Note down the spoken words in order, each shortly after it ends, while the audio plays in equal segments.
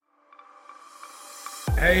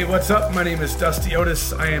Hey, what's up? My name is Dusty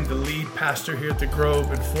Otis. I am the lead pastor here at the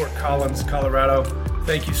Grove in Fort Collins, Colorado.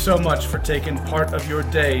 Thank you so much for taking part of your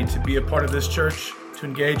day to be a part of this church, to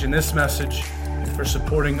engage in this message, and for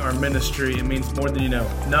supporting our ministry. It means more than you know.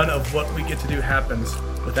 None of what we get to do happens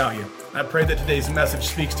without you. I pray that today's message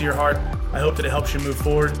speaks to your heart. I hope that it helps you move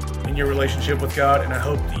forward in your relationship with God, and I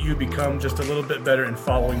hope that you become just a little bit better in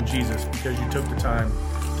following Jesus because you took the time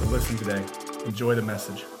to listen today. Enjoy the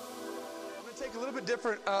message.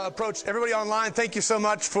 Different approach. Everybody online, thank you so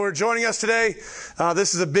much for joining us today.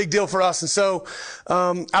 This is a big deal for us. And so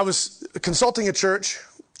I was consulting a church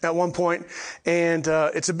at one point, and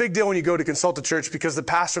it's a big deal when you go to consult a church because the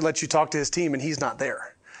pastor lets you talk to his team and he's not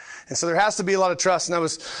there. And so there has to be a lot of trust. And I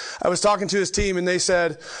was talking to his team and they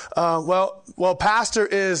said, well, pastor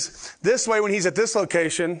is this way when he's at this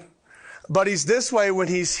location, but he's this way when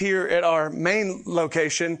he's here at our main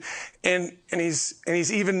location, and he's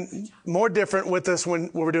even more different with us when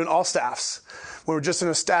we're doing all staffs, when we're just in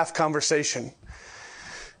a staff conversation.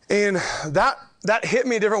 And that hit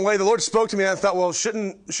me a different way. The Lord spoke to me, and I thought, well,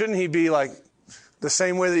 shouldn't he be like the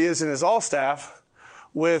same way that he is in his all staff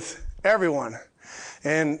with everyone?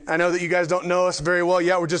 And I know that you guys don't know us very well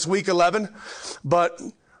yet. We're just week 11, but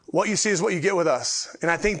what you see is what you get with us.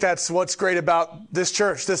 And I think that's what's great about this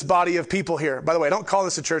church, this body of people here. By the way, I don't call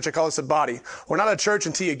this a church, I call this a body. We're not a church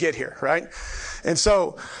until you get here, right? And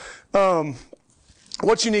so,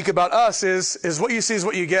 what's unique about us is what you see is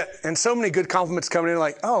what you get. And so many good compliments coming in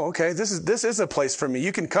like, oh, okay, this is a place for me.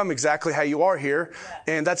 You can come exactly how you are here.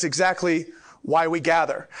 And that's exactly why we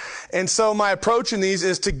gather. And so my approach in these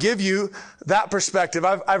is to give you that perspective.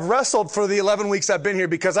 I've wrestled for the 11 weeks I've been here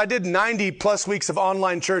because I did 90 plus weeks of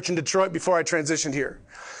online church in Detroit before I transitioned here.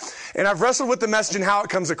 And I've wrestled with the message and how it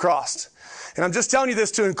comes across. And I'm just telling you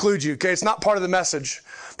this to include you, okay? It's not part of the message.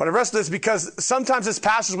 But I wrestle this because sometimes as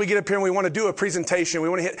pastors we get up here and we want to do a presentation. We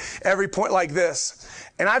want to hit every point like this.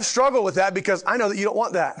 And I've struggled with that because I know that you don't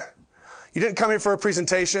want that. You didn't come here for a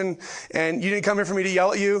presentation, and you didn't come here for me to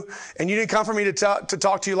yell at you, and you didn't come for me to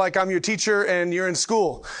talk to you like I'm your teacher and you're in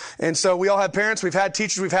school. And so we all have parents, we've had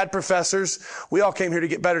teachers, we've had professors. We all came here to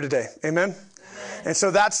get better today. Amen? And so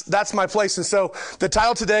that's my place. And so the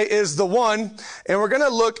title today is The One, and we're going to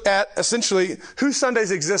look at essentially who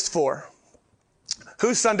Sundays exist for.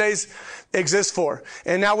 Who Sundays exist for.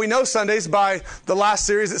 And now we know Sundays by the last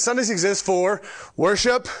series that Sundays exist for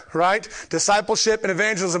worship, right? Discipleship and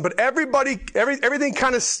evangelism. But everything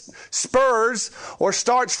kind of spurs or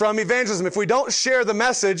starts from evangelism. If we don't share the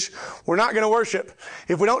message, we're not going to worship.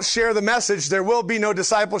 If we don't share the message, there will be no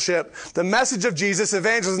discipleship. The message of Jesus,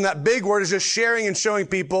 evangelism, that big word is just sharing and showing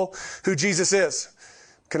people who Jesus is.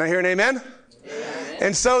 Can I hear an amen? Amen.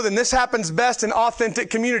 And so then this happens best in authentic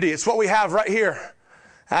community. It's what we have right here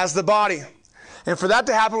as the body. And for that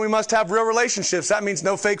to happen, we must have real relationships. That means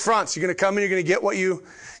no fake fronts. You're going to come in, you're going to get what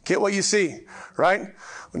you see, right?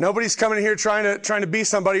 Nobody's coming in here trying to be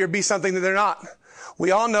somebody or be something that they're not.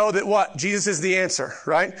 We all know that what? Jesus is the answer,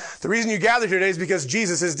 right? The reason you gather here today is because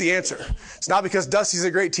Jesus is the answer. It's not because Dusty's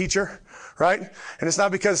a great teacher, right? And it's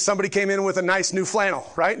not because somebody came in with a nice new flannel,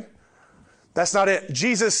 right? That's not it.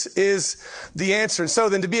 Jesus is the answer. And so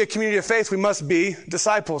then to be a community of faith, we must be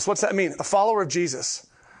disciples. What's that mean? A follower of Jesus.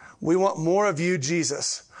 We want more of you,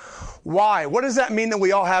 Jesus. Why? What does that mean that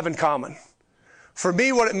we all have in common? For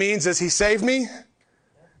me, what it means is he saved me,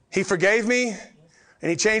 he forgave me,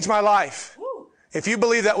 and he changed my life. If you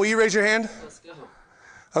believe that, will you raise your hand? Let's go.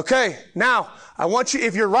 Okay, now, I want you,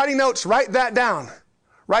 if you're writing notes, write that down.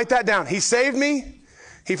 Write that down. He saved me,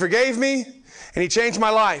 he forgave me, and he changed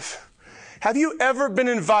my life. Have you ever been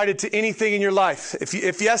invited to anything in your life?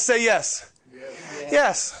 If yes, say yes.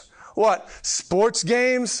 Yes. What? Sports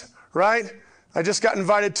games, right? I just got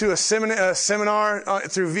invited to a seminar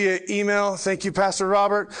via email. Thank you, Pastor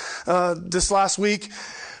Robert, this last week.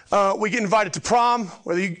 We get invited to prom,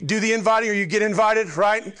 whether you do the inviting or you get invited,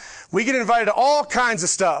 right? We get invited to all kinds of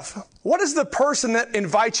stuff. What does the person that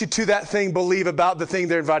invites you to that thing believe about the thing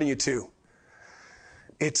they're inviting you to?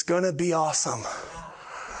 It's going to be awesome,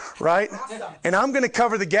 right? And I'm going to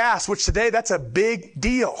cover the gas, which today, that's a big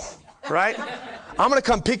deal, right? I'm going to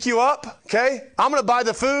come pick you up, okay? I'm going to buy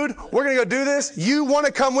the food. We're going to go do this. You want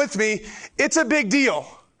to come with me. It's a big deal.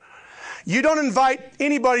 You don't invite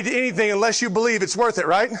anybody to anything unless you believe it's worth it,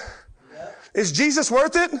 right? Yep. Is Jesus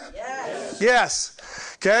worth it? Yes.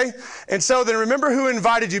 Yes. Okay? And so then remember who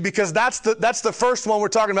invited you, because that's the first one we're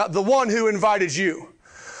talking about. The one who invited you.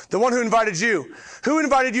 The one who invited you. Who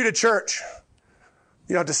invited you to church?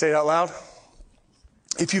 You don't have to say it out loud.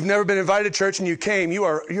 If you've never been invited to church and you came,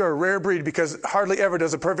 you're a rare breed, because hardly ever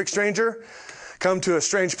does a perfect stranger come to a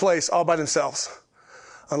strange place all by themselves.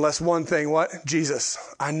 Unless one thing, what? Jesus.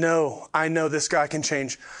 I know this guy can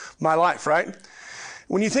change my life, right?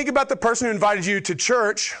 When you think about the person who invited you to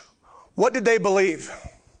church, what did they believe?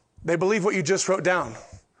 They believe what you just wrote down.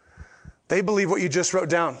 They believe what you just wrote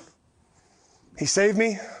down. He saved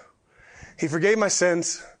me. He forgave my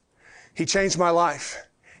sins. He changed my life.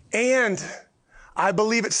 And I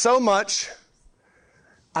believe it so much,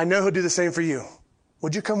 I know he'll do the same for you.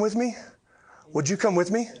 Would you come with me? Would you come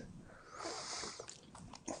with me?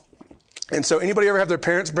 And so anybody ever have their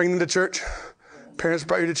parents bring them to church? Parents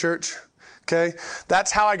brought you to church? Okay.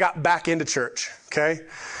 That's how I got back into church. Okay.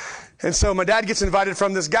 And so my dad gets invited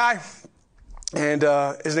from this guy, and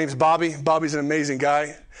his name's Bobby. Bobby's an amazing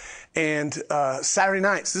guy. And Saturday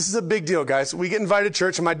nights, this is a big deal, guys. We get invited to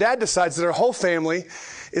church, and my dad decides that our whole family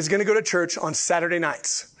is going to go to church on Saturday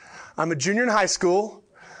nights. I'm a junior in high school.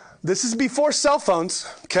 This is before cell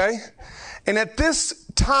phones, okay? And at this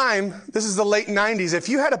time, this is the late 90s, if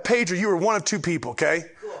you had a pager, you were one of two people, okay?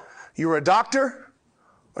 Cool. You were a doctor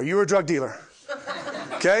or you were a drug dealer,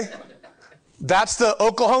 okay? That's the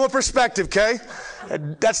Oklahoma perspective, okay?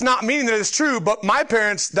 That's not meaning that it's true, but my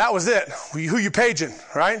parents, that was it. Who you paging,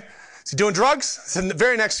 right? Is he doing drugs? It's the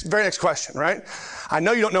very next question, right? I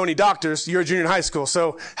know you don't know any doctors. You're a junior in high school,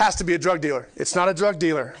 so has to be a drug dealer. It's not a drug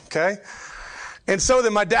dealer, okay? And so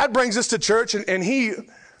then my dad brings us to church, and he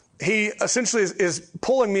essentially is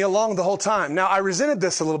pulling me along the whole time. Now, I resented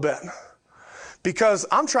this a little bit because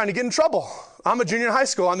I'm trying to get in trouble. I'm a junior in high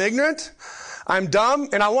school. I'm ignorant. I'm dumb,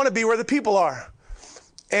 and I want to be where the people are.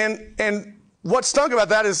 And what stunk about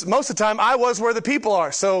that is most of the time I was where the people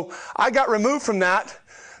are. So I got removed from that,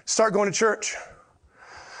 start going to church.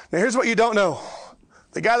 Now, here's what you don't know.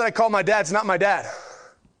 The guy that I call my dad's not my dad.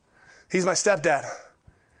 He's my stepdad.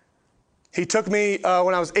 He took me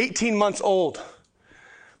when I was 18 months old.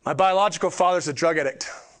 My biological father's a drug addict,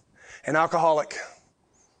 an alcoholic,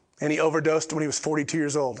 and he overdosed when he was 42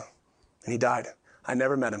 years old, and he died. I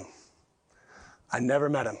never met him.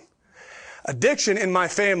 Addiction in my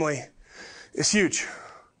family is huge.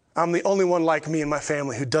 I'm the only one like me in my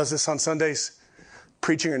family who does this on Sundays,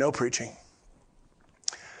 preaching or no preaching.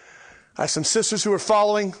 I have some sisters who are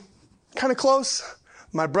following, kind of close.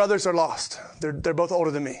 My brothers are lost. They're both older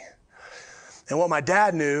than me. And what my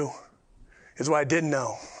dad knew is what I didn't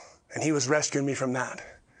know. And he was rescuing me from that.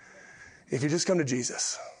 If you just come to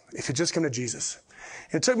Jesus. And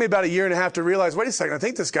it took me about 1.5 years to realize, wait a second, I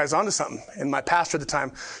think this guy's onto something. And my pastor at the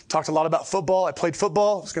time talked a lot about football. I played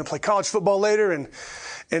football. I was going to play college football later.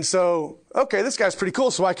 And so, okay, this guy's pretty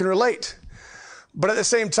cool, so I can relate. But at the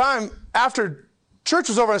same time, after church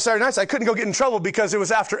was over on Saturday nights, I couldn't go get in trouble because it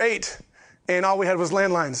was after 8. And all we had was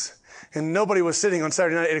landlines. And nobody was sitting on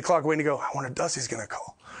Saturday night at 8 o'clock waiting to go, I wonder if Dusty's going to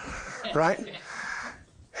call. Right?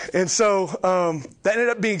 And so that ended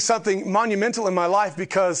up being something monumental in my life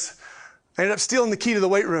because I ended up stealing the key to the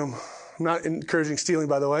weight room. I'm not encouraging stealing,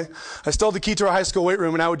 by the way. I stole the key to our high school weight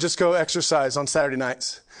room, and I would just go exercise on Saturday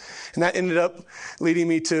nights. And that ended up leading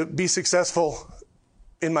me to be successful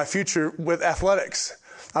in my future with athletics.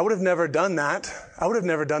 I would have never done that. I would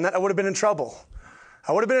have been in trouble. And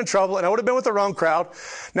I would have been with the wrong crowd.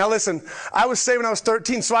 Now listen, I was saved when I was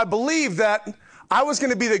 13, so I believed that I was going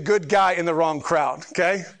to be the good guy in the wrong crowd,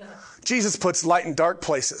 okay? Jesus puts light in dark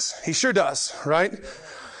places. He sure does, right?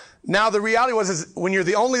 Now the reality is when you're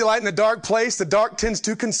the only light in the dark place, the dark tends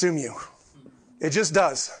to consume you. It just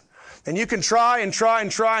does. And you can try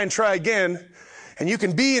again, and you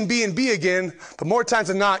can be again, but more times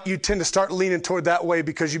than not, you tend to start leaning toward that way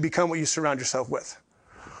because you become what you surround yourself with,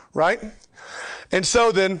 right? And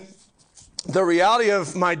so then the reality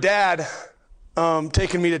of my dad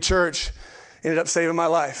taking me to church ended up saving my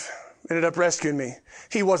life, ended up rescuing me.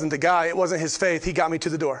 He wasn't the guy. It wasn't his faith. He got me to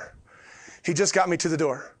the door. He just got me to the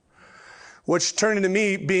door, which turned into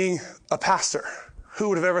me being a pastor. Who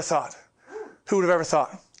would have ever thought?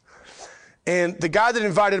 And the guy that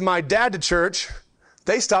invited my dad to church,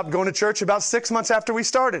 they stopped going to church about 6 months after we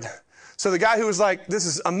started. So the guy who was like, this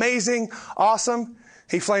is amazing, awesome,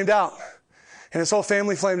 he flamed out. And his whole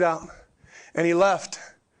family flamed out. And he left.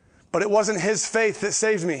 But it wasn't his faith that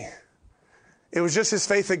saved me. It was just his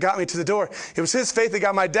faith that got me to the door. It was his faith that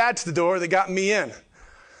got my dad to the door that got me in.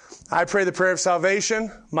 I pray the prayer of salvation.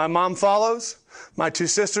 My mom follows. My 2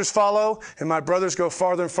 sisters follow. And my brothers go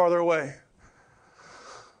farther and farther away.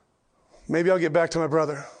 Maybe I'll get back to my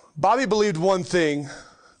brother. Bobby believed one thing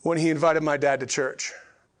when he invited my dad to church.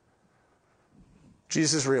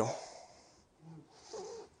 Jesus is real.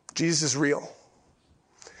 Jesus is real.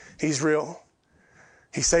 He's real.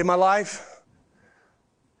 He saved my life.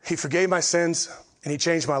 He forgave my sins, and he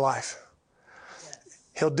changed my life.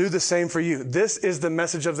 He'll do the same for you. This is the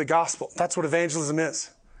message of the gospel. That's what evangelism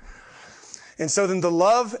is. And so then the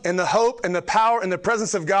love and the hope and the power and the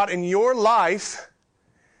presence of God in your life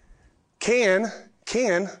can,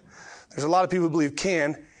 there's a lot of people who believe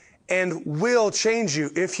can, and will change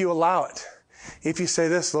you if you allow it. If you say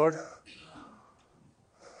this, Lord,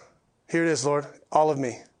 here it is, Lord, all of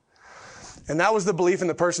me. And that was the belief in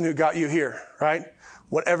the person who got you here, right?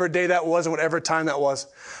 Whatever day that was and whatever time that was.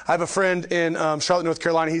 I have a friend in Charlotte, North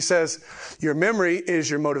Carolina. He says, your memory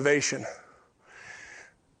is your motivation.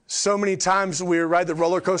 So many times we ride the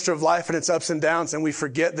roller coaster of life and its ups and downs, and we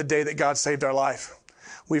forget the day that God saved our life.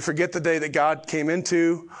 We forget the day that God came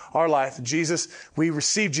into our life. Jesus, we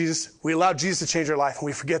received Jesus. We allowed Jesus to change our life, and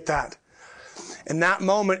we forget that. And that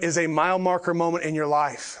moment is a mile marker moment in your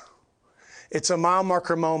life. It's a mile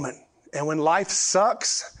marker moment. And when life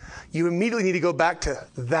sucks, you immediately need to go back to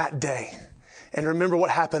that day and remember what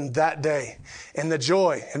happened that day and the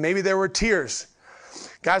joy. And maybe there were tears.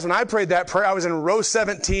 Guys, when I prayed that prayer, I was in row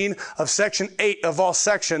 17 of section 8 of all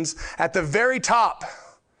sections at the very top.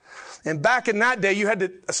 And back in that day,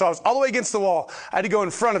 so I was all the way against the wall. I had to go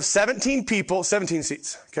in front of 17 people, 17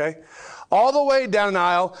 seats, okay? All the way down an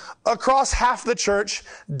aisle, across half the church,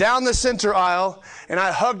 down the center aisle, and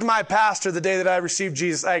I hugged my pastor the day that I received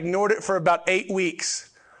Jesus. I ignored it for about 8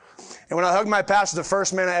 weeks. And when I hugged my pastor, the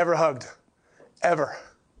first man I ever hugged. Ever.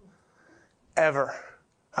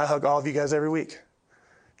 I hug all of you guys every week.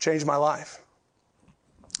 Changed my life.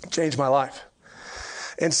 Changed my life.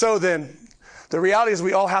 And so then, the reality is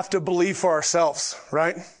we all have to believe for ourselves,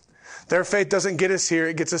 right? Their faith doesn't get us here,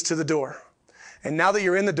 it gets us to the door. And now that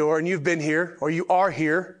you're in the door and you've been here, or you are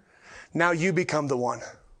here, now you become the one.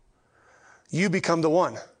 You become the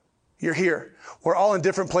one. You're here. We're all in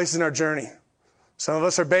different places in our journey. Some of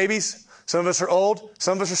us are babies. Some of us are old.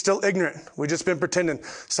 Some of us are still ignorant. We've just been pretending.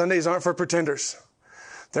 Sundays aren't for pretenders.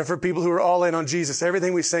 They're for people who are all in on Jesus.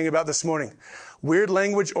 Everything we sang about this morning. Weird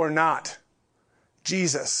language or not.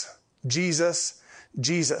 Jesus. Jesus.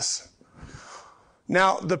 Jesus.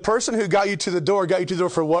 Now, the person who got you to the door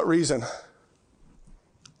for what reason?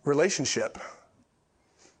 Relationship.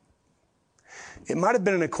 It might have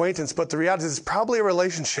been an acquaintance, but the reality is it's probably a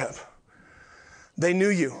relationship. They knew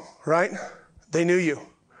you, right? They knew you.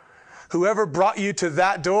 Whoever brought you to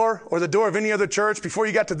that door or the door of any other church before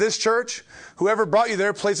you got to this church, whoever brought you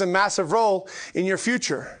there plays a massive role in your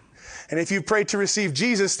future. And if you pray to receive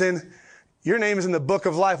Jesus, then your name is in the book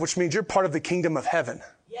of life, which means you're part of the kingdom of heaven.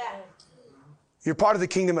 Yeah. You're part of the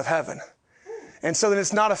kingdom of heaven. And so then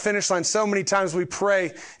it's not a finish line. So many times we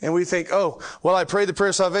pray and we think, oh, well, I prayed the prayer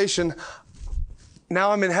of salvation.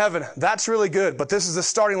 Now I'm in heaven. That's really good. But this is the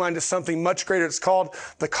starting line to something much greater. It's called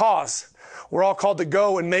the cause. We're all called to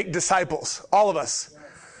go and make disciples. All of us.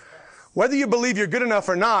 Whether you believe you're good enough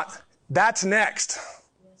or not, that's next.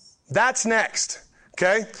 That's next.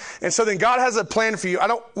 Okay? And so then God has a plan for you. I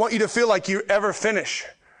don't want you to feel like you ever finish.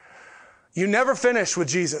 You never finish with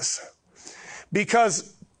Jesus.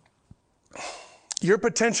 Because your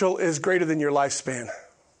potential is greater than your lifespan.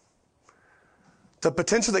 The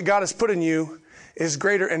potential that God has put in you is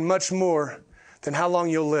greater and much more than how long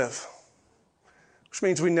you'll live. Which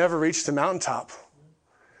means we never reach the mountaintop.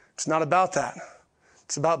 It's not about that.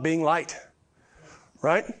 It's about being light.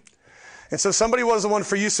 Right? And so somebody was the one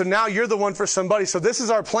for you, so now you're the one for somebody. So this is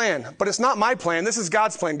our plan. But it's not my plan. This is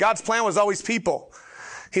God's plan. God's plan was always people.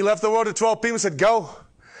 He left the world to 12 people and said, go.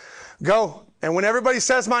 Go. And when everybody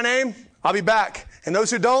says my name, I'll be back. And those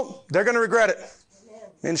who don't, they're going to regret it.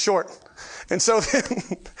 In short. And so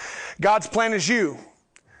God's plan is you.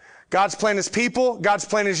 God's plan is people. God's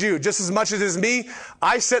plan is you. Just as much as it is me,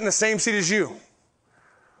 I sit in the same seat as you.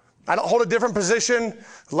 I don't hold a different position.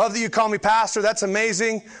 Love that you call me pastor. That's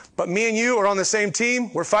amazing. But me and you are on the same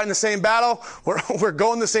team. We're fighting the same battle. We're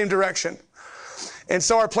going the same direction. And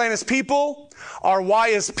so our plan is people. Our why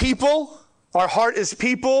is people. Our heart is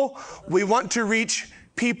people. We want to reach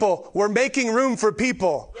people. We're making room for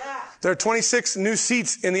people. Yeah. There are 26 new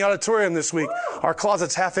seats in the auditorium this week. Woo! Our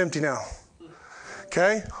closet's half empty now.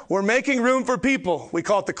 Okay? We're making room for people. We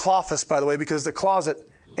call it the cloffice, by the way, because the closet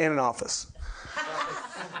and an office.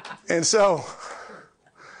 And so,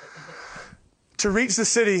 to reach the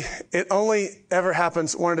city, it only ever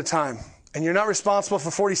happens one at a time. And you're not responsible for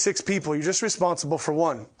 46 people. You're just responsible for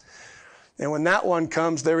one. And when that one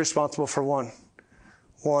comes, they're responsible for one,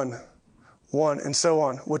 and so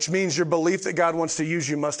on. Which means your belief that God wants to use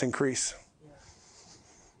you must increase.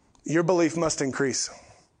 Your belief must increase.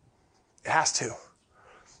 It has to.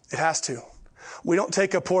 It has to. We don't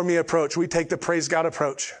take a poor me approach. We take the praise God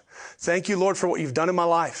approach. Thank you, Lord, for what you've done in my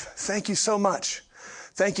life. Thank you so much.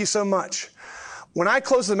 Thank you so much. When I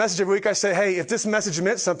close the message every week, I say, hey, if this message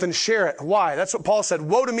meant something, share it. Why? That's what Paul said.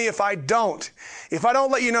 Woe to me if I don't. If I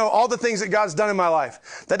don't let you know all the things that God's done in my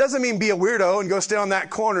life. That doesn't mean be a weirdo and go stay on that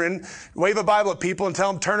corner and wave a Bible at people and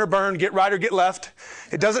tell them turn or burn, get right or get left.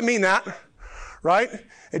 It doesn't mean that, right?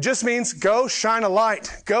 It just means go shine a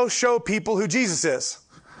light. Go show people who Jesus is.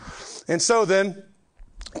 And so then,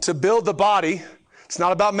 to build the body, it's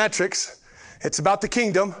not about metrics. It's about the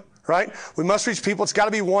kingdom. Right? We must reach people. It's got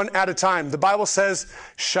to be one at a time. The Bible says,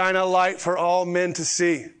 shine a light for all men to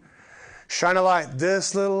see. Shine a light,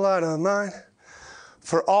 this little light of mine,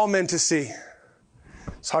 for all men to see.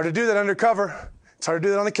 It's hard to do that undercover. It's hard to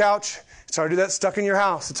do that on the couch. It's hard to do that stuck in your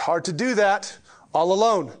house. It's hard to do that all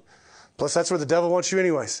alone. Plus, that's where the devil wants you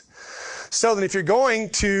anyways. So then if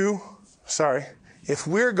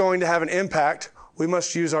we're going to have an impact, we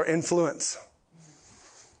must use our influence.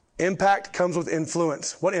 Impact comes with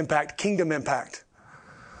influence. What impact? Kingdom impact.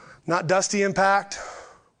 Not Dusty impact,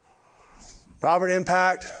 Robert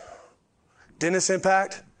impact, Dennis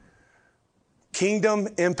impact. Kingdom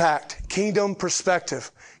impact. Kingdom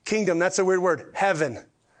perspective. Kingdom, that's a weird word. Heaven.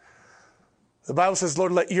 The Bible says,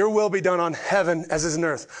 Lord, let your will be done on heaven as it is in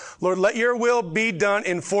earth. Lord, let your will be done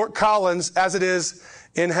in Fort Collins as it is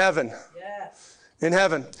in heaven. Yes. In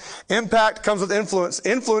heaven. Impact comes with influence.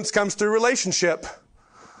 Influence comes through relationship,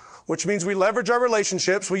 which means we leverage our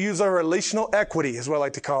relationships. We use our relational equity, is what I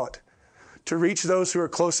like to call it, to reach those who are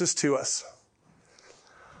closest to us.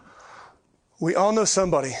 We all know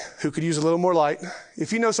somebody who could use a little more light.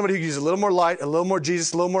 If you know somebody who could use a little more light, a little more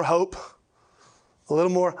Jesus, a little more hope, a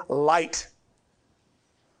little more light,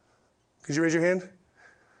 could you raise your hand?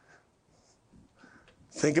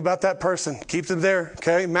 Think about that person. Keep them there,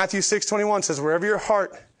 okay? Matthew 6:21 says, wherever your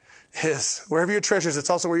heart is, wherever your treasure is,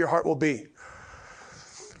 it's also where your heart will be.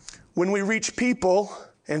 When we reach people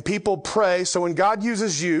and people pray, so when God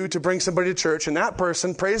uses you to bring somebody to church and that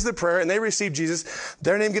person prays the prayer and they receive Jesus,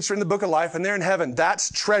 their name gets written in the book of life and they're in heaven. That's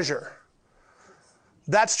treasure.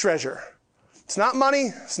 That's treasure. It's not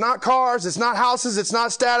money. It's not cars. It's not houses. It's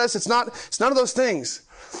not status. It's none of those things.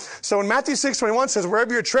 So when Matthew 6:21 says,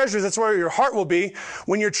 wherever your treasure is, that's where your heart will be.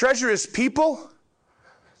 When your treasure is people,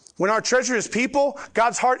 when our treasure is people,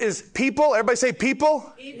 God's heart is people. Everybody say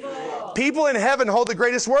people. People. People in heaven hold the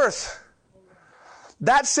greatest worth.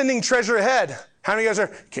 That's sending treasure ahead. How many of you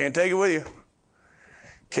guys are, can't take it with you?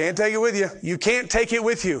 Can't take it with you. You can't take it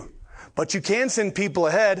with you. But you can send people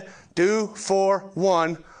ahead. Do for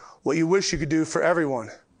one what you wish you could do for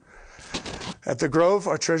everyone. At the Grove,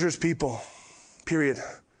 our treasure is people. Period.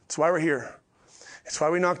 That's why we're here. It's why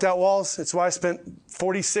we knocked out walls. It's why I spent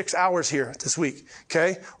 46 hours here this week.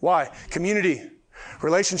 Okay? Why? Community,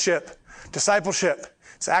 relationship, discipleship.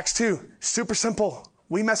 It's Acts 2. Super simple.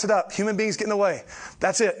 We mess it up. Human beings get in the way.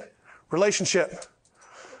 That's it. Relationship.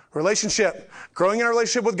 Relationship. Growing in our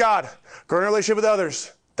relationship with God. Growing in our relationship with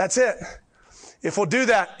others. That's it. If we'll do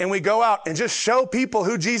that and we go out and just show people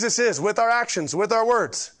who Jesus is with our actions, with our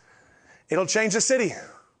words, it'll change the city.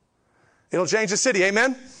 It'll change the city.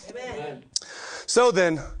 Amen? Amen. So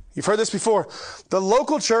then, you've heard this before. The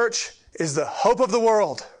local church is the hope of the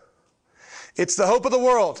world. It's the hope of the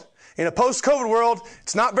world. In a post-COVID world,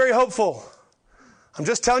 it's not very hopeful. I'm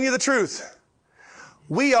just telling you the truth.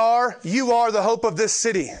 You are the hope of this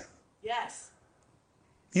city. Yes.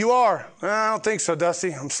 You are. I don't think so,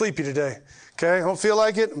 Dusty. I'm sleepy today. Okay? I don't feel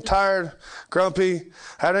like it. I'm tired, grumpy,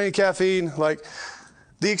 had any caffeine.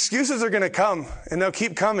 The excuses are going to come, and they'll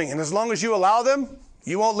keep coming. And as long as you allow them,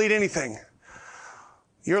 you won't lead anything.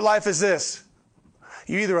 Your life is this.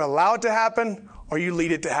 You either allow it to happen or you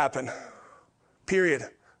lead it to happen. Period.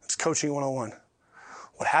 It's coaching 101.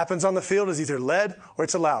 What happens on the field is either led or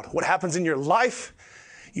it's allowed. What happens in your life,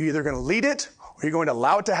 you're either going to lead it or you're going to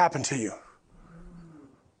allow it to happen to you.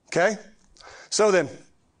 Okay? So then,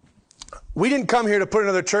 we didn't come here to put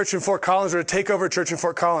another church in Fort Collins or to take over a church in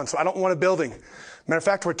Fort Collins. I don't want a building. Matter of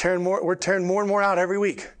fact, we're tearing more and more out every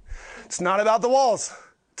week. It's not about the walls.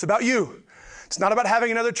 It's about you. It's not about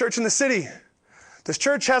having another church in the city. This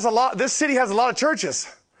city has a lot of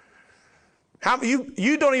churches.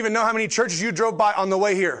 You don't even know how many churches you drove by on the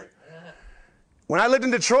way here. When I lived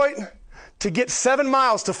in Detroit, to get 7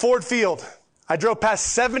 miles to Ford Field, I drove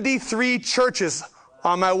past 73 churches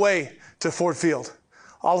on my way to Ford Field.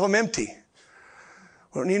 All of them empty.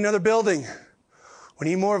 We don't need another building. We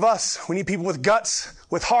need more of us. We need people with guts,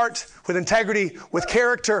 with heart, with integrity, with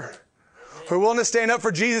character, who are willing to stand up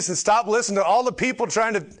for Jesus and stop listening to all the people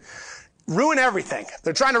trying to ruin everything.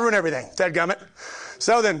 They're trying to ruin everything. Dadgummit.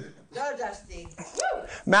 So then, Go, Dusty.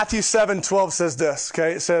 Matthew 7:12 says this,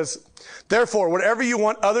 okay? It says, therefore, whatever you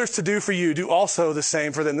want others to do for you, do also the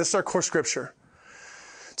same for them. This is our core scripture.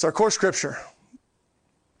 It's our core scripture.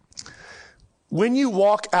 When you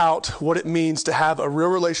walk out what it means to have a real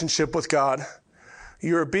relationship with God,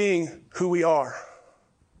 you're being who we are.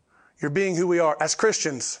 You're being who we are. As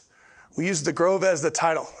Christians, we use the Grove as the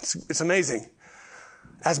title. It's amazing.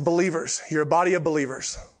 As believers, you're a body of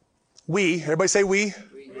believers. We, everybody say we.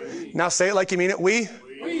 We. Now say it like you mean it. We.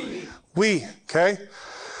 We, okay?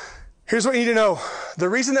 Here's what you need to know. The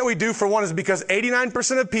reason that we do, for one, is because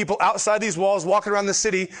 89% of people outside these walls walking around the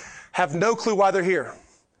city have no clue why they're here.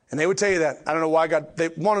 And they would tell you that. I don't know why God,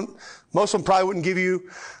 most of them probably wouldn't give you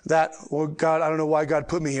that, well, God, I don't know why God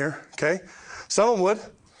put me here, okay? Some of them would.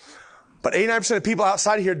 But 89% of people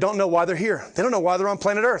outside of here don't know why they're here. They don't know why they're on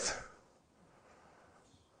planet Earth.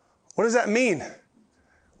 What does that mean?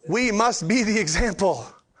 We must be the example,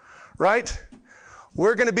 right?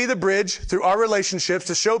 We're going to be the bridge through our relationships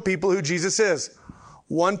to show people who Jesus is.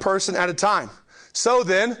 One person at a time. So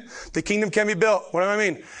then, the kingdom can be built. What do I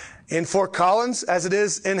mean? In Fort Collins as it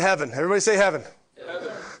is in heaven. Everybody say heaven. Heaven.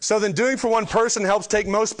 So then doing for one person helps take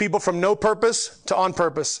most people from no purpose to on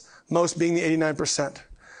purpose. Most being the 89%.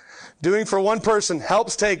 Doing for one person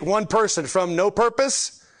helps take one person from no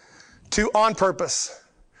purpose to on purpose.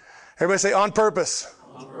 Everybody say on purpose.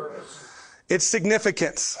 On purpose. It's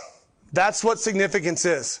significance. That's what significance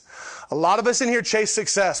is. A lot of us in here chase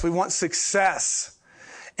success. We want success.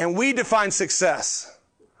 And we define success,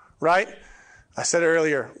 right? I said it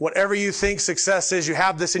earlier, whatever you think success is, you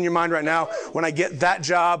have this in your mind right now. When I get that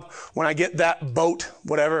job, when I get that boat,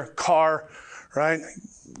 whatever, car, right?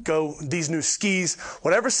 Go these new skis,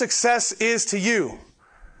 whatever success is to you.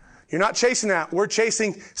 You're not chasing that. We're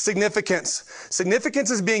chasing significance. Significance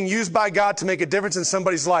is being used by God to make a difference in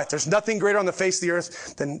somebody's life. There's nothing greater on the face of the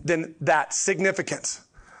earth than that. Significance.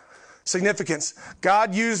 Significance.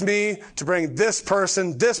 God used me to bring this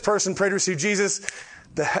person prayed to receive Jesus.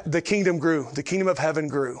 The kingdom grew. The kingdom of heaven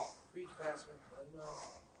grew.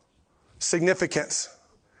 Significance.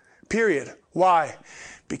 Period. Why?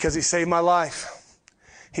 Because he saved my life.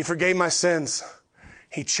 He forgave my sins.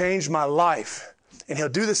 He changed my life. And he'll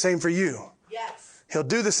do the same for you. Yes. He'll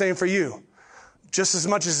do the same for you. Just as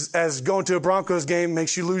much as going to a Broncos game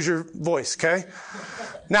makes you lose your voice, okay?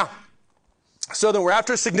 Now, so then we're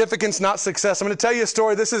after significance, not success. I'm going to tell you a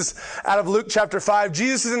story. This is out of Luke chapter 5.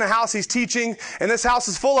 Jesus is in a house. He's teaching, and this house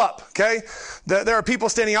is full up, okay? There are people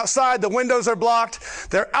standing outside. The windows are blocked.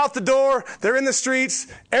 They're out the door. They're in the streets.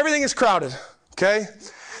 Everything is crowded, okay?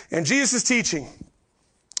 And Jesus is teaching.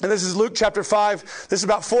 And this is Luke chapter 5. This is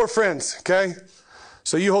about 4 friends, okay?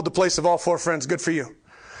 So you hold the place of all 4 friends. Good for you.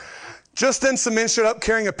 Just then some men showed up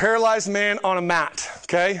carrying a paralyzed man on a mat,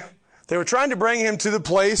 okay? They were trying to bring him to the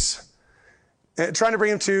place, trying to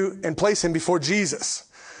bring him to and place him before Jesus.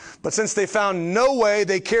 But since they found no way,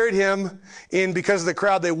 they carried him in because of the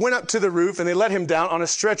crowd. They went up to the roof and they let him down on a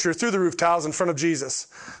stretcher through the roof tiles in front of Jesus.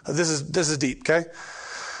 This is deep, okay?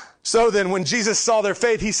 So then when Jesus saw their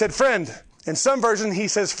faith, he said, friend. In some version, he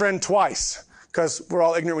says friend twice. Because we're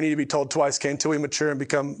all ignorant, we need to be told twice, okay, until we mature and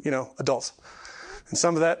become, adults. And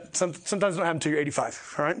some of that, sometimes don't happen until you're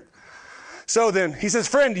 85, all right? So then, he says,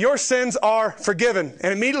 friend, your sins are forgiven.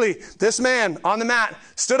 And immediately, this man on the mat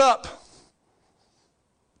stood up,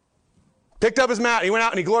 picked up his mat, he went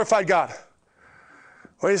out and he glorified God.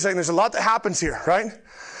 Wait a second, there's a lot that happens here, right?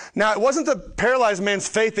 Now, it wasn't the paralyzed man's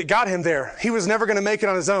faith that got him there. He was never going to make it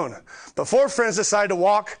on his own. But 4 friends decided to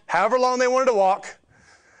walk however long they wanted to walk,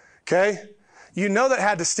 okay? You know that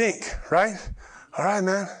had to stink, right? All right,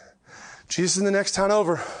 man. Jesus in the next town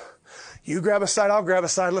over. You grab a side, I'll grab a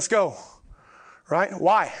side. Let's go. Right?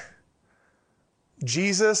 Why?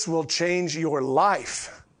 Jesus will change your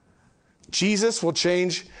life. Jesus will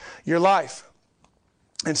change your life.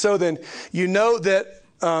 And so then, you know that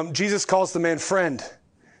Jesus calls the man friend.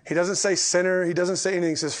 He doesn't say sinner. He doesn't say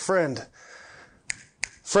anything. He says friend.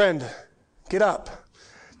 Friend, get up.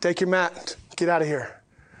 Take your mat. Get out of here.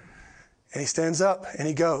 And he stands up and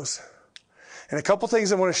he goes. And a couple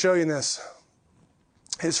things I want to show you in this.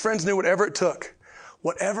 His friends knew whatever it took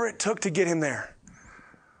to get him there.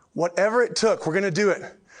 Whatever it took, we're going to do it.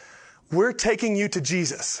 We're taking you to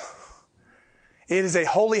Jesus. It is a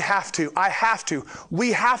holy have to. I have to.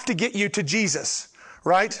 We have to get you to Jesus,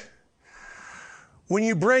 right? When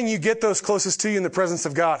you get those closest to you in the presence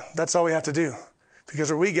of God. That's all we have to do. Because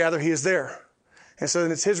where we gather, he is there. And so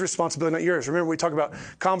then it's his responsibility, not yours. Remember, we talk about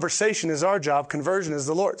conversation is our job, conversion is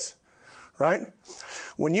the Lord's, right?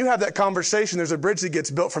 When you have that conversation, there's a bridge that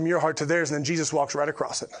gets built from your heart to theirs, and then Jesus walks right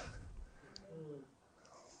across it.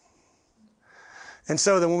 And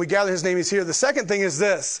so then when we gather his name, he's here. The second thing is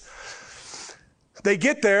this. They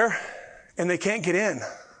get there, and they can't get in.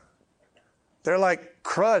 They're like,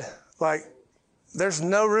 crud, like, there's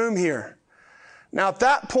no room here. Now, at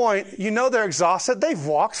that point, you know they're exhausted. They've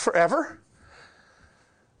walked forever.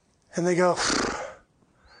 And they go,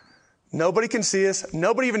 nobody can see us.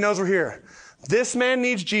 Nobody even knows we're here. This man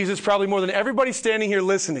needs Jesus probably more than everybody standing here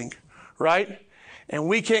listening, right? And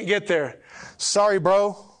we can't get there. Sorry,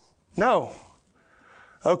 bro. No.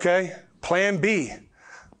 Okay. Plan B.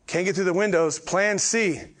 Can't get through the windows. Plan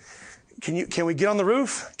C. Can we get on the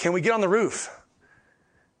roof? Can we get on the roof?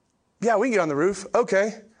 Yeah, we can get on the roof.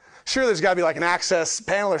 Okay. Sure, there's got to be like an access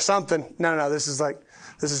panel or something. No, this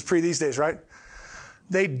is pre these days, right?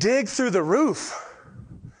 They dig through the roof.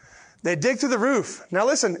 They dig through the roof. Now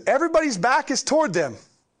listen, everybody's back is toward them.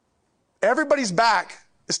 Everybody's back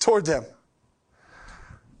is toward them.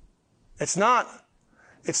 It's not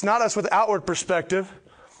us with outward perspective.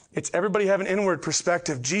 It's everybody have an inward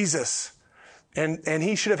perspective. Jesus. And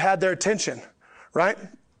he should have had their attention, right?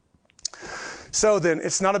 So then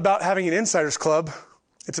it's not about having an insiders club.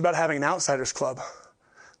 It's about having an outsiders club.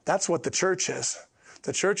 That's what the church is.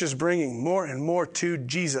 The church is bringing more and more to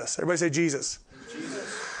Jesus. Everybody say Jesus.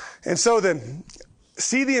 Jesus. And so then,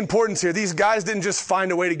 see the importance here. These guys didn't just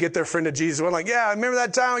find a way to get their friend to Jesus. We're like, yeah, remember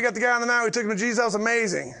that time we got the guy on the mountain, we took him to Jesus, that was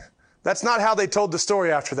amazing. That's not how they told the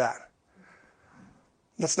story after that.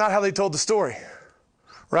 That's not how they told the story,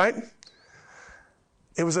 right?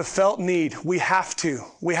 It was a felt need. We have to.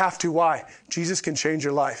 Why? Jesus can change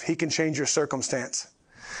your life. He can change your circumstance.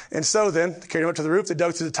 And so then, they carried him up to the roof. They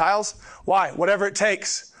dug through the tiles. Why? Whatever it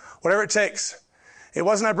takes. Whatever it takes. It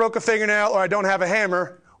wasn't I broke a fingernail or I don't have a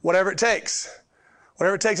hammer. Whatever it takes.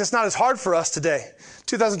 Whatever it takes. It's not as hard for us today.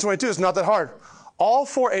 2022 is not that hard. All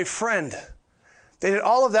for a friend. They did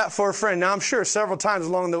all of that for a friend. Now, I'm sure several times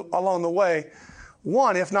along the way,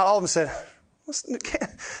 one, if not all of them said,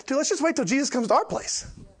 dude, let's just wait till Jesus comes to our place.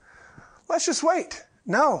 Let's just wait.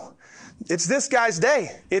 No, it's this guy's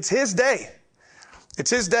day. It's his day. It's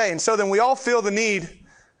his day. And so then we all feel the need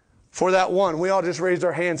for that one. We all just raised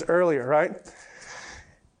our hands earlier, right?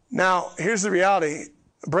 Now, here's the reality.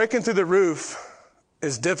 Breaking through the roof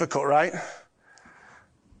is difficult, right?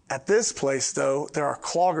 At this place, though, there are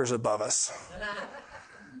cloggers above us.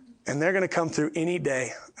 And they're going to come through any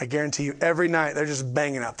day. I guarantee you, every night, they're just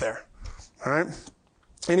banging out there. All right?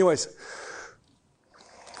 Anyways,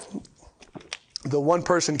 the one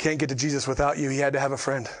person can't get to Jesus without you. He had to have a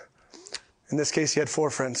friend. In this case, he had 4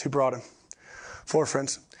 friends who brought him. 4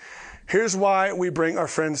 friends. Here's why we bring our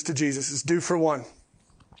friends to Jesus. It's do for one.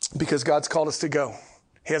 Because God's called us to go.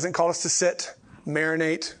 He hasn't called us to sit,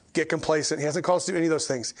 marinate, get complacent. He hasn't called us to do any of those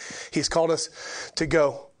things. He's called us to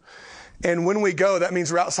go. And when we go, that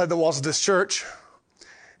means we're outside the walls of this church.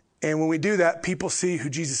 And when we do that, people see who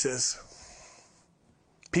Jesus is.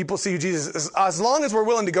 People see who Jesus is. As long as we're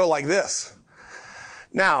willing to go like this.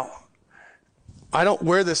 Now, I don't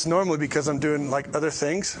wear this normally because I'm doing like other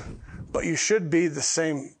things, but you should be the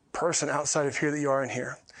same person outside of here that you are in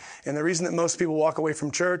here. And the reason that most people walk away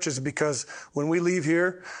from church is because when we leave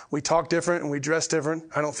here, we talk different and we dress different.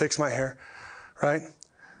 I don't fix my hair, right?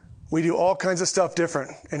 We do all kinds of stuff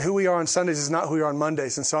different. And who we are on Sundays is not who we are on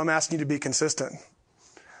Mondays. And so I'm asking you to be consistent.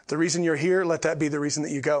 The reason you're here, let that be the reason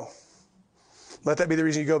that you go. Let that be the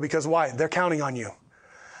reason you go. Because why? They're counting on you.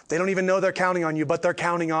 They don't even know they're counting on you, but they're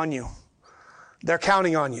counting on you. They're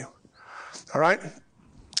counting on you. All right?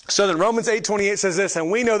 So then Romans 8:28 says this,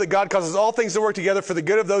 and we know that God causes all things to work together for the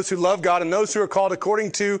good of those who love God and those who are called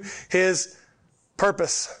according to his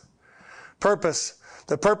purpose. Purpose.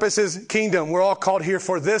 The purpose is kingdom. We're all called here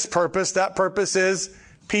for this purpose. That purpose is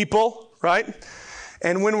people, right?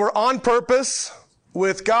 And when we're on purpose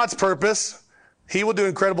with God's purpose, he will do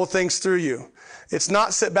incredible things through you. It's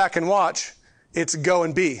not sit back and watch. It's go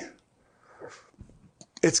and be.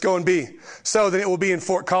 It's go and be. So then it will be in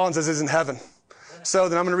Fort Collins as is in heaven. So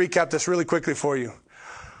then I'm going to recap this really quickly for you.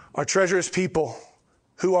 Our treasure is people.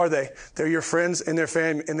 Who are they? They're your friends and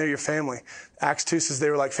they're your family. Acts 2 says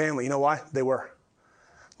they were like family. You know why? They were.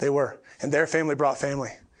 They were. And their family brought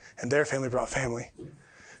family. And their family brought family.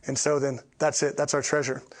 And so then that's it. That's our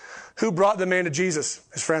treasure. Who brought the man to Jesus?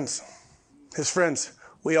 His friends. His friends.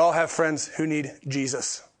 We all have friends who need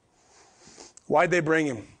Jesus. Why'd they bring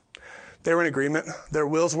him? They were in agreement. Their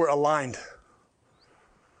wills were aligned.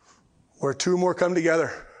 Where 2 or more come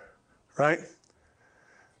together, right?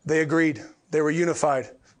 They agreed. They were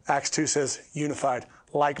unified. Acts 2 says unified,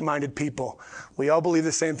 like-minded people. We all believe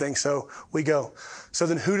the same thing, so we go. So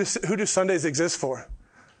then who do Sundays exist for?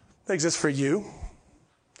 They exist for you.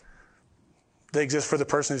 They exist for the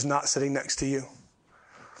person who's not sitting next to you.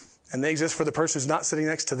 And they exist for the person who's not sitting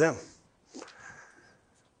next to them.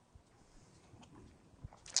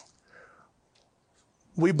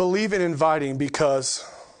 We believe in inviting because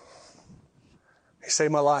he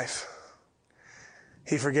saved my life.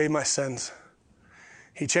 He forgave my sins.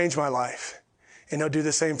 He changed my life. And he'll do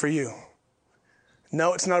the same for you.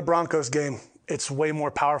 No, it's not a Broncos game. It's way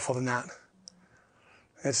more powerful than that.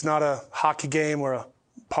 It's not a hockey game or a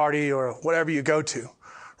party or whatever you go to,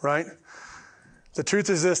 right? The truth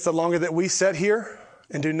is this: the longer that we sit here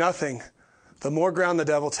and do nothing, the more ground the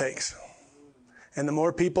devil takes. And the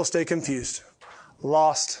more people stay confused,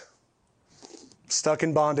 lost, stuck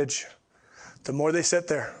in bondage, the more they sit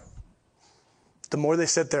there. The more they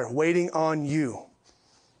sit there waiting on you.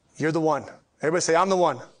 You're the one. Everybody say, I'm the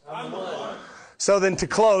one. I'm the one. So then to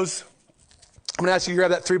close, I'm going to ask you to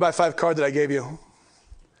grab that 3x5 card that I gave you.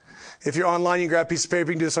 If you're online, you can grab a piece of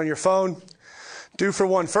paper. You can do this on your phone. Do for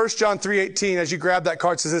one. 1 John 3:18, as you grab that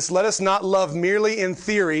card, says this: let us not love merely in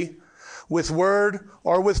theory, with word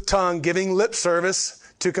or with tongue, giving lip service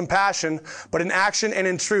to compassion, but in action and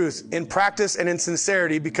in truth, in practice and in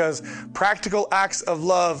sincerity, because practical acts of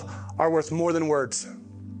love are worth more than words.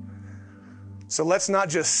 So let's not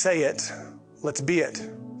just say it, let's be it.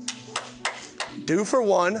 Do for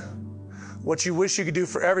one what you wish you could do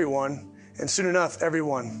for everyone, and soon enough,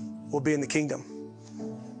 everyone will be in the kingdom.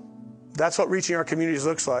 That's what reaching our communities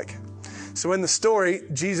looks like. So in the story,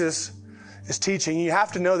 Jesus is teaching. You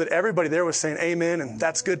have to know that everybody there was saying amen, and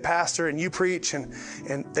that's good, pastor, and you preach, and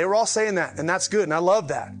they were all saying that, and that's good, and I love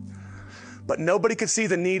that. But nobody could see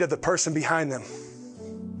the need of the person behind them.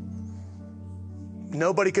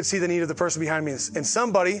 Nobody could see the need of the person behind me. And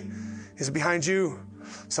somebody is behind you.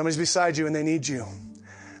 Somebody's beside you, and they need you.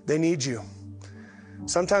 They need you.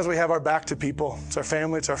 Sometimes we have our back to people. It's our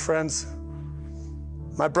family, it's our friends.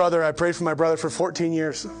 My brother, I prayed for my brother for 14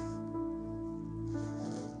 years.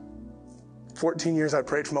 14 years I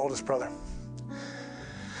prayed for my oldest brother.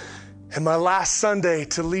 And my last Sunday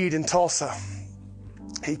to lead in Tulsa,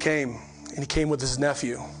 he came, and he came with his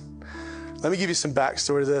nephew. Let me give you some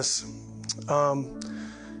backstory to this.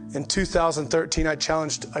 In 2013, I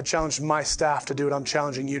challenged my staff to do what I'm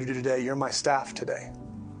challenging you to do today. You're my staff today.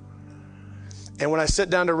 And when I sit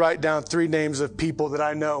down to write down 3 names of people that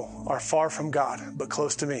I know are far from God, but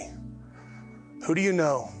close to me. Who do you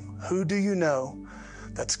know? Who do you know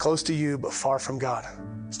that's close to you, but far from God?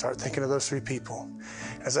 Start thinking of those 3 people.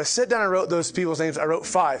 As I sit down and wrote those people's names, I wrote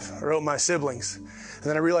 5. I wrote my siblings. And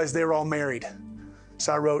then I realized they were all married.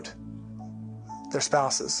 So I wrote their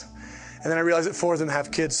spouses. And then I realized that 4 of them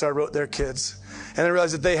have kids, so I wrote their kids. And I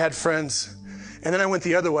realized that they had friends. And then I went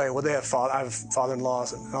the other way. Well, I have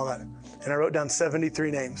father-in-laws and all that. And I wrote down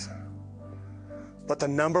 73 names. But the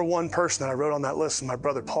number one person that I wrote on that list was my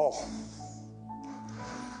brother Paul.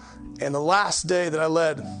 And the last day that I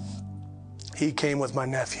led, he came with my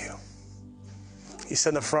nephew. He sat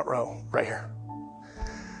in the front row right here.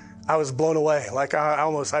 I was blown away. Like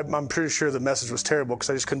I'm pretty sure the message was terrible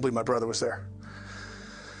because I just couldn't believe my brother was there.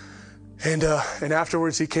 And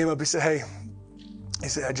afterwards he came up, he said, hey,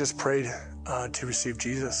 I just prayed to receive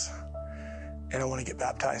Jesus and I want to get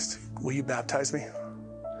baptized. Will you baptize me?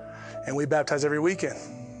 And we baptize every weekend.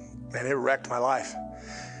 And it wrecked my life.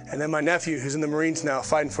 And then my nephew, who's in the Marines now,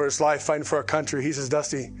 fighting for his life, fighting for our country, he says,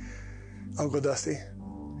 Dusty, Uncle Dusty,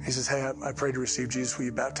 he says, hey, I prayed to receive Jesus. Will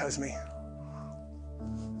you baptize me?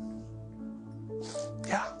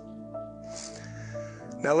 Yeah.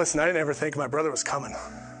 Now listen, I didn't ever think my brother was coming.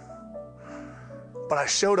 But I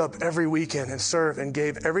showed up every weekend and served and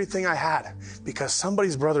gave everything I had because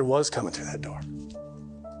somebody's brother was coming through that door.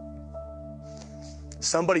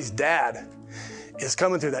 Somebody's dad is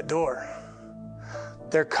coming through that door.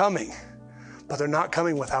 They're coming, but they're not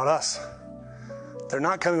coming without us. They're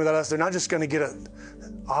not coming without us. They're not just going to get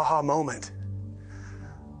an aha moment.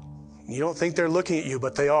 You don't think they're looking at you,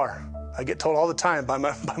 but they are. I get told all the time by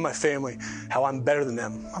my family how I'm better than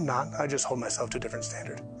them. I'm not. I just hold myself to a different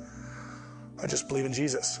standard. I just believe in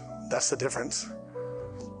Jesus. That's the difference.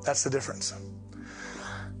 That's the difference.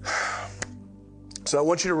 So I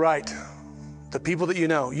want you to write the people that you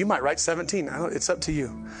know. You might write 17. It's up to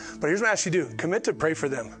you. But here's what I ask you to do. Commit to pray for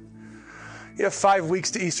them. You have 5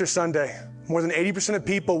 weeks to Easter Sunday. More than 80% of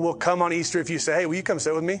people will come on Easter if you say, hey, will you come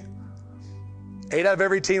sit with me? 8 out of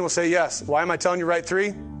every 10 will say yes. Why am I telling you to write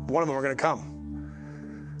 3? One of them are going to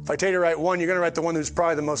come. If I tell you to write 1, you're going to write the one who's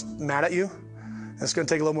probably the most mad at you. And it's going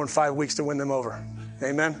to take a little more than 5 weeks to win them over.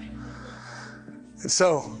 Amen? And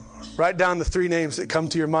so, write down the 3 names that come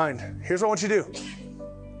to your mind. Here's what I want you to do.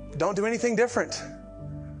 Don't do anything different.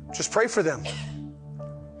 Just pray for them.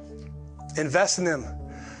 Invest in them.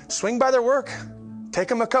 Swing by their work. Take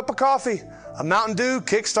them a cup of coffee, a Mountain Dew,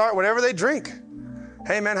 Kickstart, whatever they drink.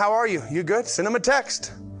 Hey, man, how are you? You good? Send them a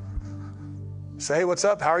text. Say, hey, what's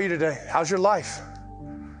up? How are you today? How's your life?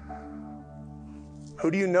 Who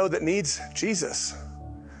do you know that needs Jesus?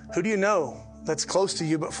 Who do you know that's close to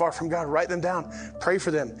you but far from God. Write them down. Pray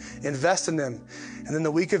for them. Invest in them. And then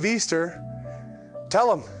the week of Easter,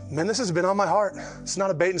 tell them, man, this has been on my heart. It's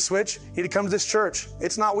not a bait and switch. You need to come to this church.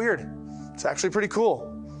 It's not weird. It's actually pretty cool.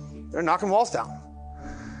 They're knocking walls down.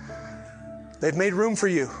 They've made room for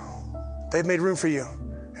you. They've made room for you.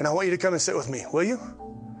 And I want you to come and sit with me. Will you?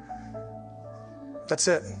 That's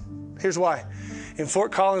it. Here's why. In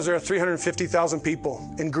Fort Collins, there are 350,000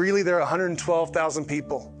 people. In Greeley, there are 112,000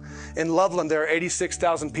 people. In Loveland, there are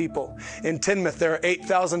 86,000 people. In Tinmouth, there are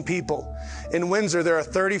 8,000 people. In Windsor, there are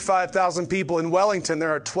 35,000 people. In Wellington,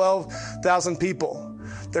 there are 12,000 people.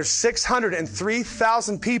 There's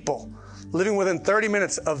 603,000 people living within 30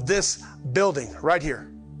 minutes of this building right here.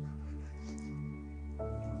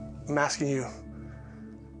 I'm asking you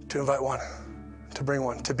to invite one, to bring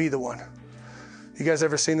one, to be the one. You guys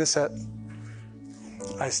ever seen this at,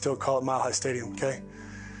 I still call it Mile High Stadium, okay?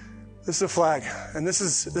 This is a flag, and this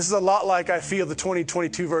is a lot like I feel the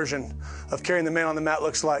 2022 version of Carrying the Man on the Mat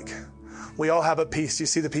looks like. We all have a piece. You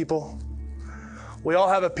see the people? We all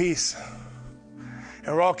have a piece,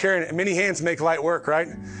 and we're all carrying it. Many hands make light work, right?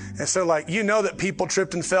 And so, you know that people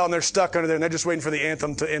tripped and fell, and they're stuck under there, and they're just waiting for the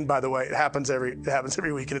anthem to end. By the way, it happens every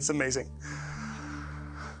week, and it's amazing.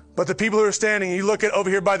 But the people who are standing, you look at over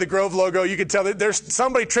here by the Grove logo, you can tell that there's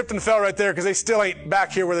somebody tripped and fell right there because they still ain't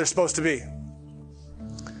back here where they're supposed to be.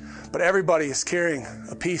 But everybody is carrying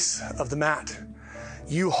a piece of the mat.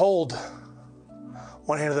 You hold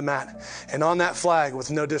one hand of the mat. And on that flag, with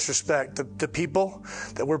no disrespect, the people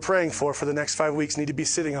that we're praying for the next 5 weeks need to be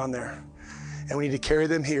sitting on there. And we need to carry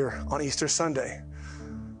them here on Easter Sunday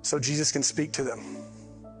so Jesus can speak to them.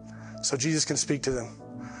 So Jesus can speak to them.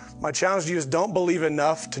 My challenge to you is don't believe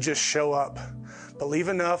enough to just show up. Believe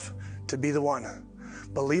enough to be the one.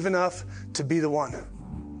 Believe enough to be the one.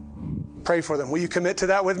 Pray for them. Will you commit to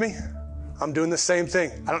that with me? I'm doing the same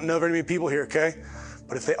thing. I don't know very many people here, okay?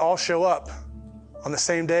 But if they all show up on the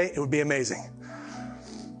same day, it would be amazing.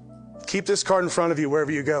 Keep this card in front of you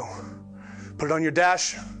wherever you go. Put it on your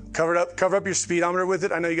dash. Cover up your speedometer with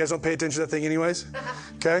it. I know you guys don't pay attention to that thing anyways.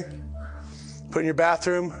 Okay? Put it in your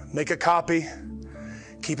bathroom. Make a copy.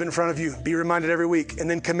 Keep it in front of you. Be reminded every week. And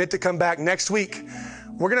then commit to come back next week.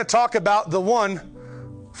 We're going to talk about the one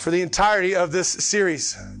for the entirety of this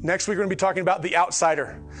series. Next week, we're going to be talking about the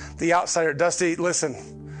outsider. The outsider. Dusty, listen,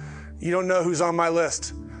 you don't know who's on my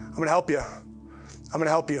list. I'm going to help you. I'm going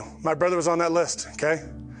to help you. My brother was on that list, okay?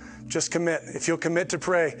 Just commit. If you'll commit to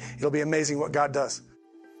pray, it'll be amazing what God does.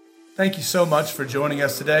 Thank you so much for joining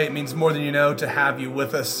us today. It means more than you know to have you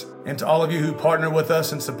with us. And to all of you who partner with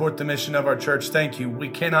us and support the mission of our church, thank you. We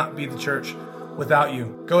cannot be the church without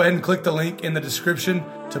you. Go ahead and click the link in the description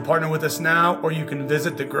to partner with us now, or you can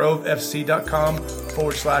visit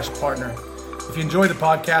thegrovefc.com/partner. If you enjoyed the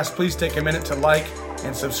podcast, please take a minute to like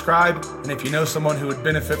and subscribe. And if you know someone who would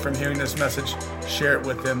benefit from hearing this message, share it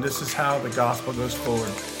with them. This is how the gospel goes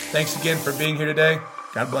forward. Thanks again for being here today.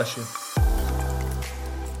 God bless you.